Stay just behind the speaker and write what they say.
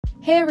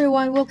Hey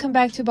everyone, welcome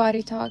back to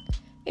BodyTalk.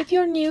 If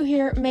you're new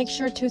here, make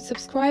sure to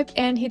subscribe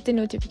and hit the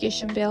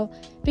notification bell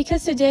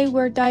because today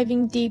we're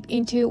diving deep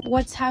into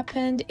what's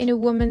happened in a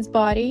woman's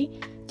body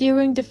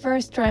during the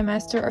first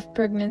trimester of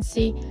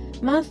pregnancy,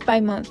 month by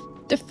month.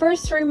 The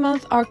first 3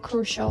 months are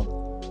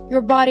crucial.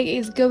 Your body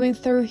is going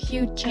through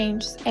huge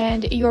changes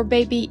and your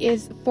baby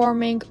is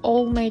forming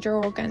all major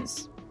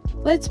organs.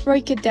 Let's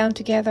break it down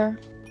together.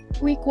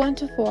 Week 1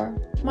 to 4,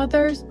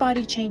 mother's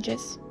body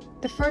changes.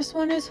 The first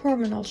one is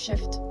hormonal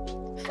shift.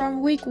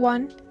 From week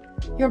 1,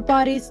 your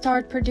body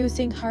starts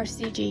producing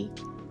HCG.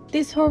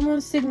 This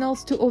hormone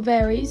signals to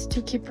ovaries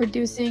to keep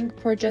producing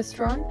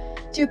progesterone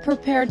to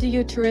prepare the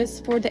uterus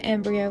for the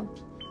embryo.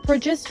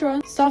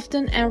 Progesterone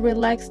softens and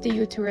relaxes the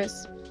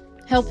uterus,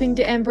 helping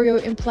the embryo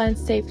implant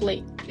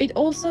safely. It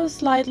also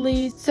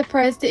slightly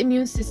suppresses the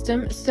immune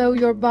system so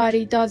your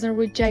body doesn't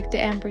reject the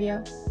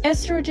embryo.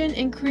 Estrogen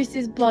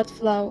increases blood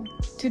flow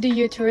to the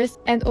uterus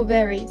and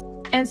ovaries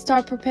and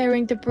start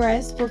preparing the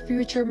breast for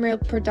future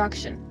milk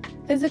production.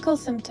 Physical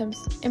symptoms: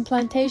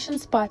 implantation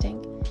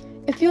spotting.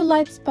 A few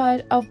light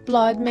spots of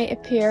blood may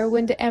appear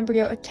when the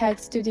embryo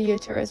attacks to the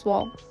uterus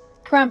wall.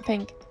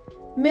 Cramping.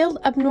 Mild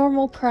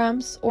abnormal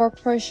cramps or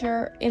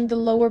pressure in the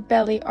lower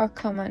belly are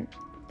common.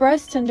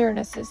 Breast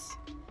tendernesses.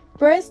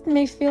 Breast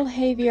may feel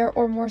heavier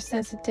or more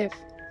sensitive.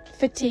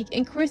 Fatigue.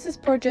 Increases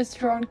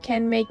progesterone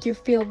can make you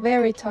feel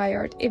very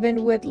tired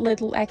even with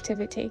little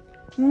activity.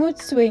 Mood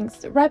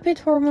swings. Rapid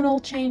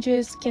hormonal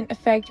changes can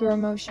affect your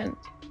emotions.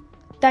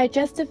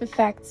 Digestive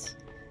effects.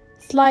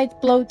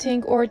 Slight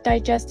bloating or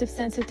digestive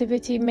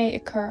sensitivity may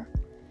occur.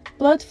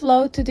 Blood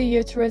flow to the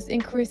uterus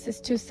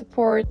increases to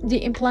support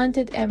the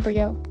implanted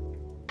embryo.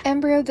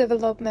 Embryo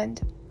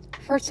development,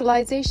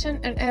 fertilization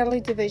and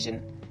early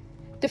division.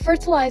 The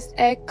fertilized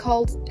egg,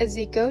 called a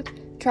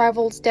zygote,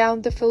 travels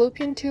down the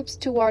fallopian tubes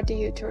toward the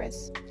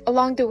uterus.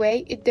 Along the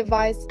way, it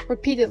divides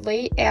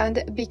repeatedly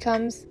and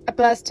becomes a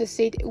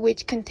blastocyst,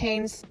 which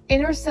contains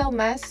inner cell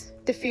mass.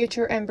 The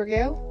future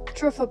embryo,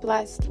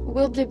 trophoblast,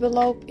 will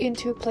develop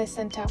into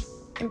placenta.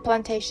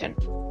 Implantation.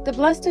 The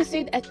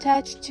blastocyst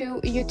attached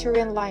to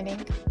uterine lining.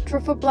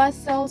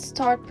 Trophoblast cells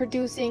start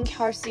producing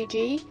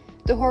HCG,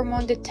 the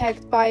hormone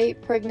detected by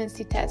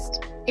pregnancy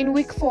test. In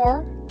week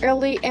 4,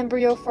 early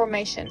embryo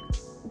formation.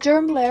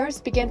 Germ layers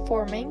begin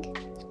forming.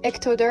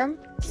 Ectoderm,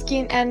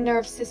 skin and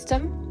nerve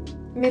system.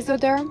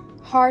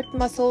 Mesoderm, heart,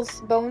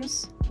 muscles,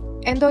 bones.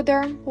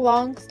 Endoderm,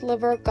 lungs,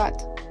 liver,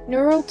 gut.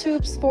 Neural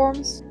tubes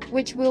forms,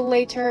 which will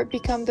later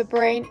become the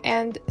brain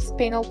and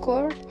spinal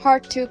cord.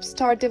 Heart tubes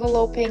start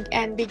developing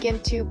and begin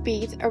to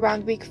beat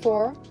around week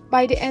 4.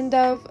 By the end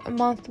of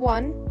month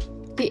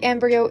 1, the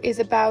embryo is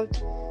about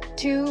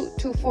 2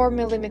 to 4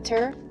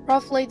 millimeter,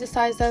 roughly the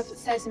size of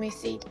sesame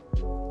seed.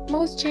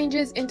 Most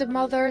changes in the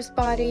mother's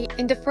body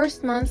in the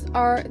first months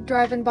are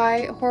driven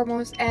by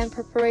hormones and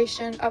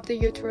preparation of the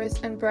uterus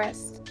and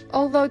breast.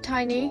 Although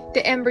tiny,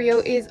 the embryo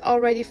is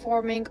already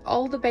forming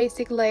all the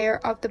basic layer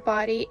of the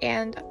body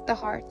and the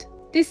heart.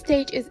 This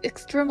stage is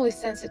extremely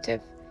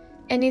sensitive.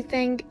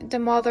 Anything the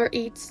mother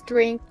eats,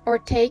 drinks, or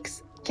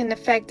takes can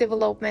affect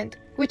development,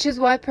 which is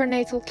why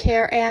prenatal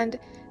care and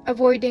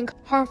avoiding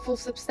harmful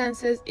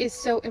substances is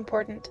so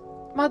important.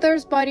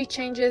 Mother's body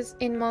changes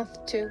in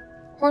month 2.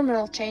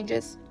 Hormonal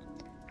changes.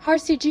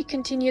 HCG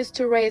continues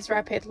to rise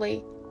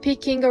rapidly,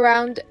 peaking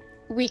around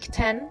week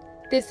 10.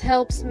 This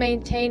helps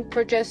maintain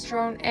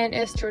progesterone and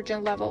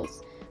estrogen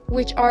levels,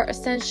 which are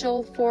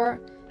essential for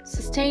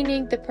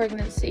sustaining the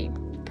pregnancy.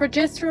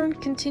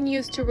 Progesterone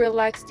continues to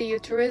relax the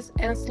uterus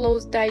and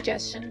slows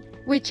digestion,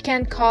 which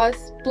can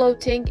cause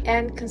bloating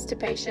and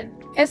constipation.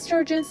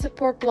 Estrogen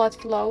supports blood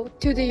flow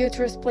to the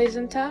uterus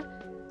placenta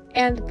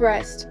and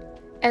breast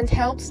and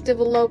helps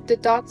develop the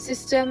duct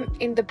system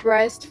in the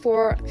breast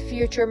for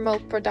future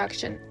milk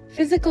production.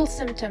 Physical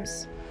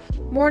symptoms: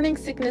 morning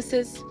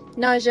sicknesses,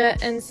 nausea,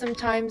 and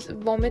sometimes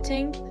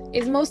vomiting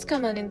is most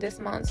common in this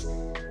month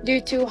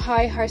due to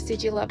high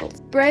HCG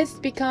levels. Breasts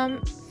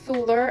become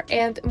fuller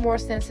and more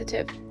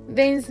sensitive.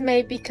 Veins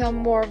may become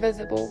more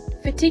visible.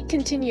 Fatigue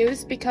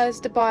continues because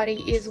the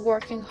body is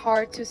working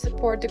hard to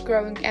support the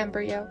growing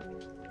embryo.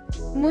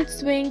 Mood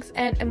swings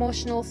and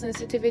emotional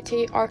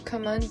sensitivity are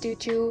common due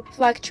to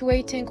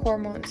fluctuating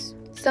hormones.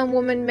 Some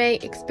women may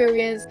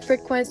experience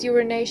frequent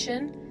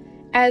urination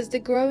as the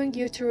growing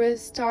uterus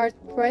starts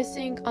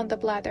pressing on the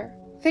bladder.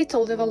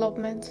 Fetal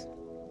development.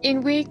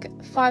 In week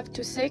 5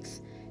 to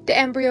 6, the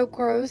embryo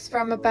grows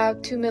from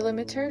about 2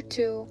 mm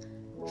to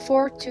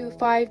 4 to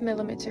 5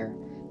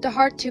 mm. The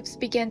heart tubes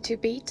begin to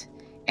beat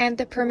and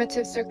the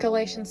primitive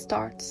circulation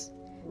starts.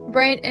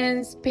 Brain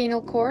and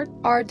spinal cord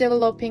are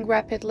developing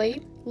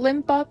rapidly.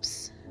 Limb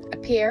bulbs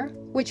appear,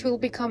 which will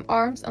become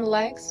arms and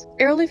legs.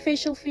 Early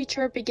facial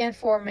features begin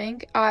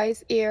forming.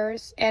 Eyes,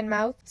 ears, and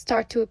mouth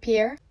start to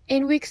appear.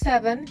 In week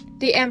 7,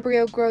 the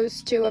embryo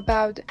grows to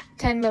about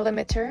 10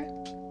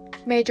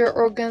 mm. Major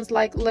organs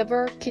like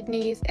liver,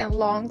 kidneys, and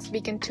lungs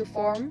begin to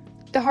form.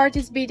 The heart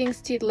is beating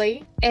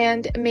steadily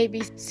and may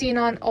be seen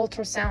on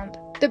ultrasound.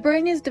 The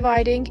brain is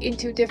dividing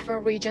into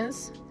different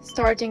regions,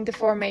 starting the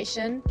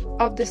formation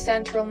of the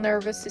central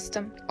nervous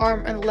system.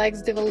 Arm and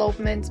legs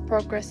development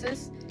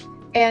progresses,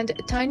 and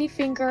tiny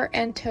finger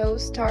and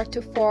toes start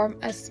to form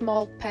as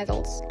small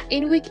petals.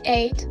 In week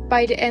 8,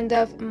 by the end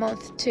of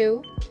month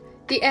 2,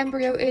 the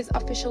embryo is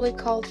officially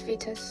called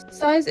fetus.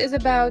 Size is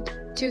about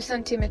 2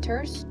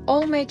 centimeters.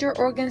 All major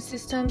organ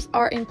systems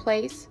are in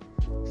place,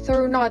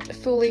 though not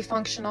fully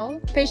functional.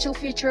 Facial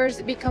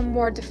features become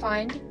more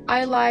defined.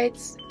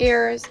 Eyelids,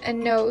 ears, and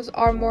nose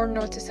are more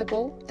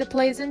noticeable. The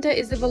placenta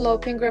is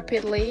developing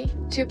rapidly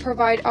to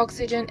provide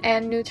oxygen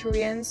and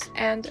nutrients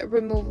and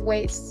remove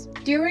waste.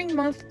 During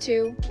month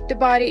 2, the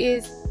body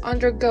is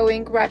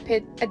undergoing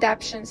rapid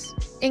adaptations,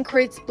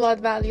 increased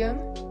blood volume,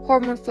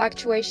 hormone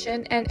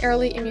fluctuation, and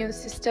early immune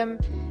system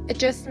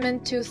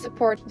adjustment to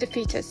support the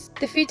fetus.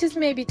 The fetus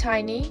may be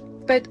tiny,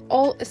 but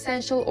all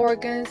essential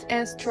organs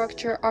and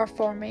structure are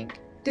forming.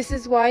 This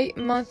is why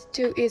month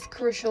 2 is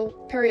crucial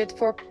period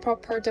for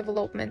proper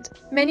development.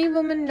 Many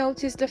women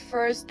notice the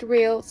first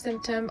real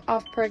symptom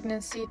of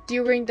pregnancy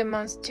during the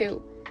month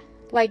 2,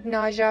 like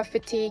nausea,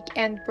 fatigue,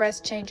 and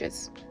breast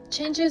changes.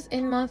 Changes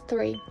in month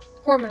 3.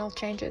 Hormonal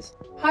changes.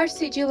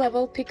 HCG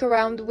level peak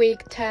around week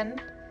 10,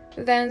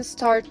 then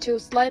start to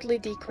slightly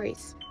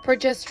decrease.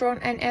 Progesterone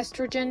and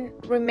estrogen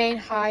remain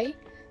high,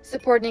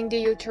 supporting the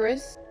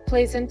uterus,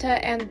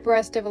 placenta, and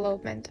breast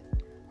development.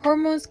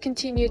 Hormones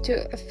continue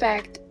to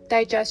affect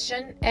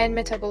digestion and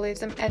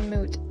metabolism and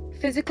mood.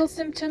 Physical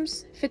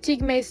symptoms.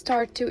 Fatigue may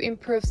start to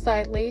improve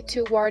slightly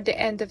toward the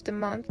end of the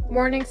month.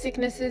 Morning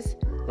sicknesses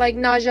like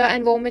nausea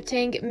and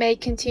vomiting may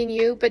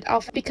continue but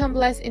often become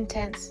less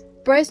intense.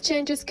 Breast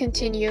changes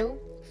continue,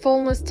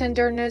 fullness,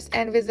 tenderness,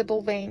 and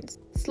visible veins.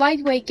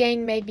 Slight weight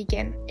gain may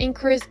begin.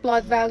 Increased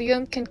blood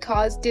volume can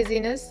cause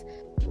dizziness.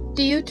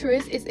 The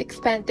uterus is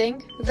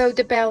expanding, though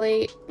the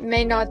belly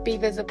may not be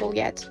visible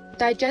yet.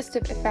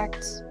 Digestive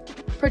effects.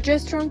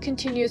 Progesterone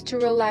continues to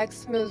relax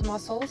smooth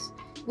muscles,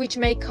 which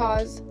may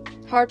cause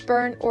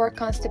heartburn or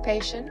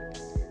constipation.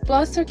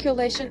 Blood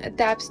circulation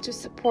adapts to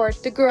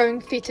support the growing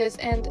fetus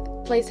and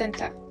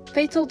placenta.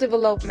 Fetal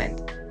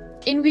development.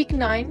 In week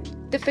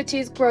 9, the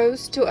fetus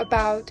grows to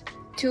about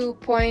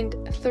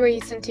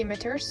 2.3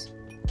 centimeters.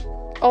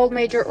 All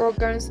major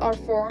organs are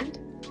formed,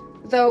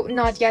 though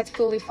not yet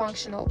fully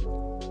functional.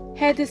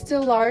 Head is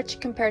still large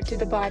compared to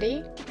the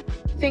body.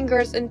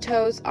 Fingers and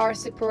toes are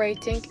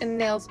separating and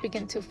nails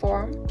begin to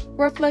form.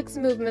 Reflex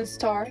movements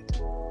start.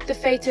 The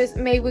fetus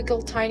may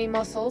wiggle tiny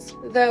muscles,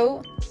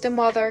 though the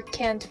mother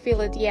can't feel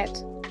it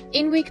yet.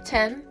 In week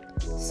 10,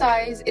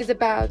 size is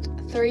about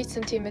 3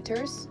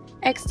 centimeters.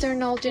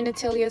 External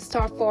genitalia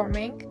start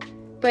forming,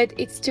 but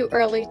it's too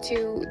early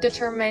to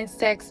determine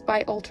sex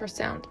by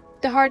ultrasound.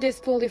 The heart is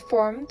fully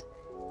formed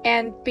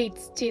and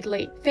beats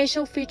steadily.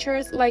 Facial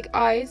features like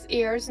eyes,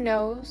 ears,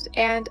 nose,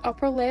 and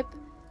upper lip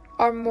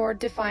are more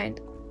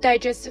defined.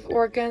 Digestive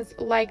organs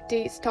like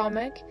the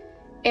stomach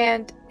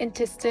and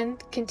intestine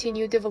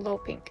continue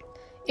developing.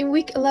 In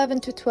week 11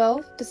 to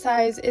 12, the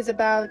size is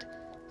about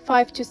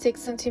 5 to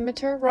 6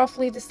 centimeters,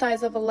 roughly the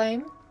size of a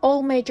lamb.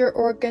 All major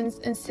organs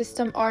and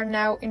systems are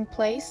now in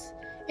place,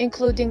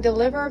 including the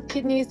liver,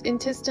 kidneys,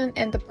 intestine,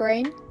 and the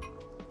brain.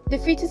 The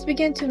fetus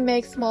began to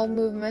make small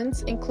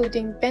movements,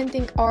 including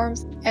bending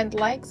arms and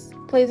legs.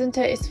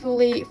 Placenta is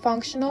fully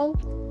functional,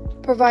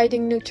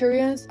 providing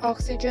nutrients,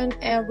 oxygen,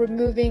 and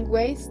removing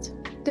waste.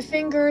 The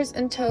fingers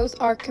and toes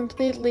are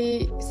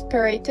completely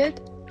separated,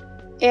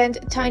 and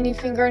tiny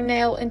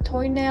fingernail and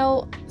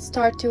toenail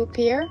start to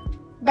appear.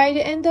 By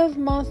the end of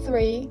month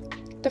 3,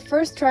 the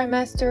first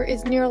trimester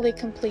is nearly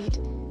complete.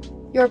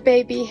 Your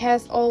baby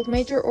has all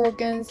major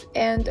organs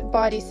and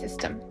body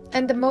system,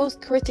 and the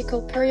most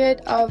critical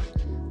period of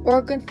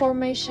organ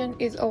formation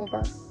is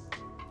over.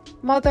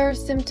 Mother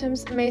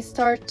symptoms may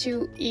start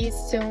to ease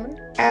soon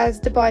as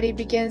the body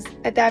begins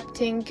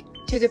adapting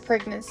to the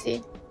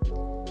pregnancy.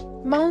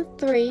 Month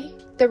 3,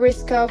 the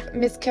risk of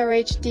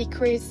miscarriage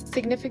decreases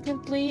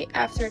significantly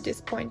after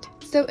this point.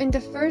 So in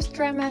the first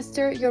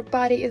trimester, your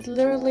body is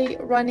literally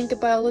running a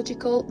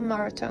biological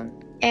marathon,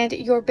 and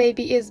your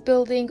baby is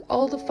building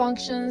all the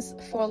functions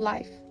for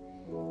life.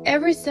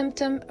 Every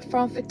symptom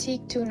from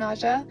fatigue to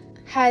nausea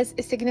has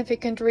a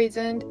significant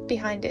reason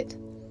behind it.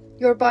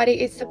 Your body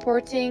is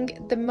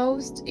supporting the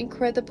most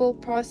incredible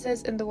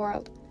process in the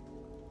world.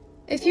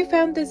 If you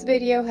found this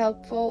video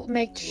helpful,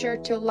 make sure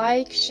to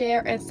like,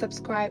 share, and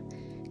subscribe.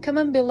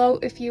 Comment below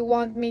if you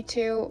want me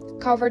to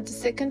cover the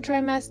second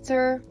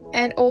trimester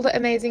and all the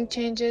amazing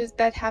changes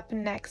that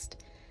happen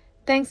next.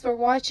 Thanks for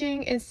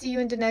watching and see you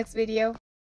in the next video.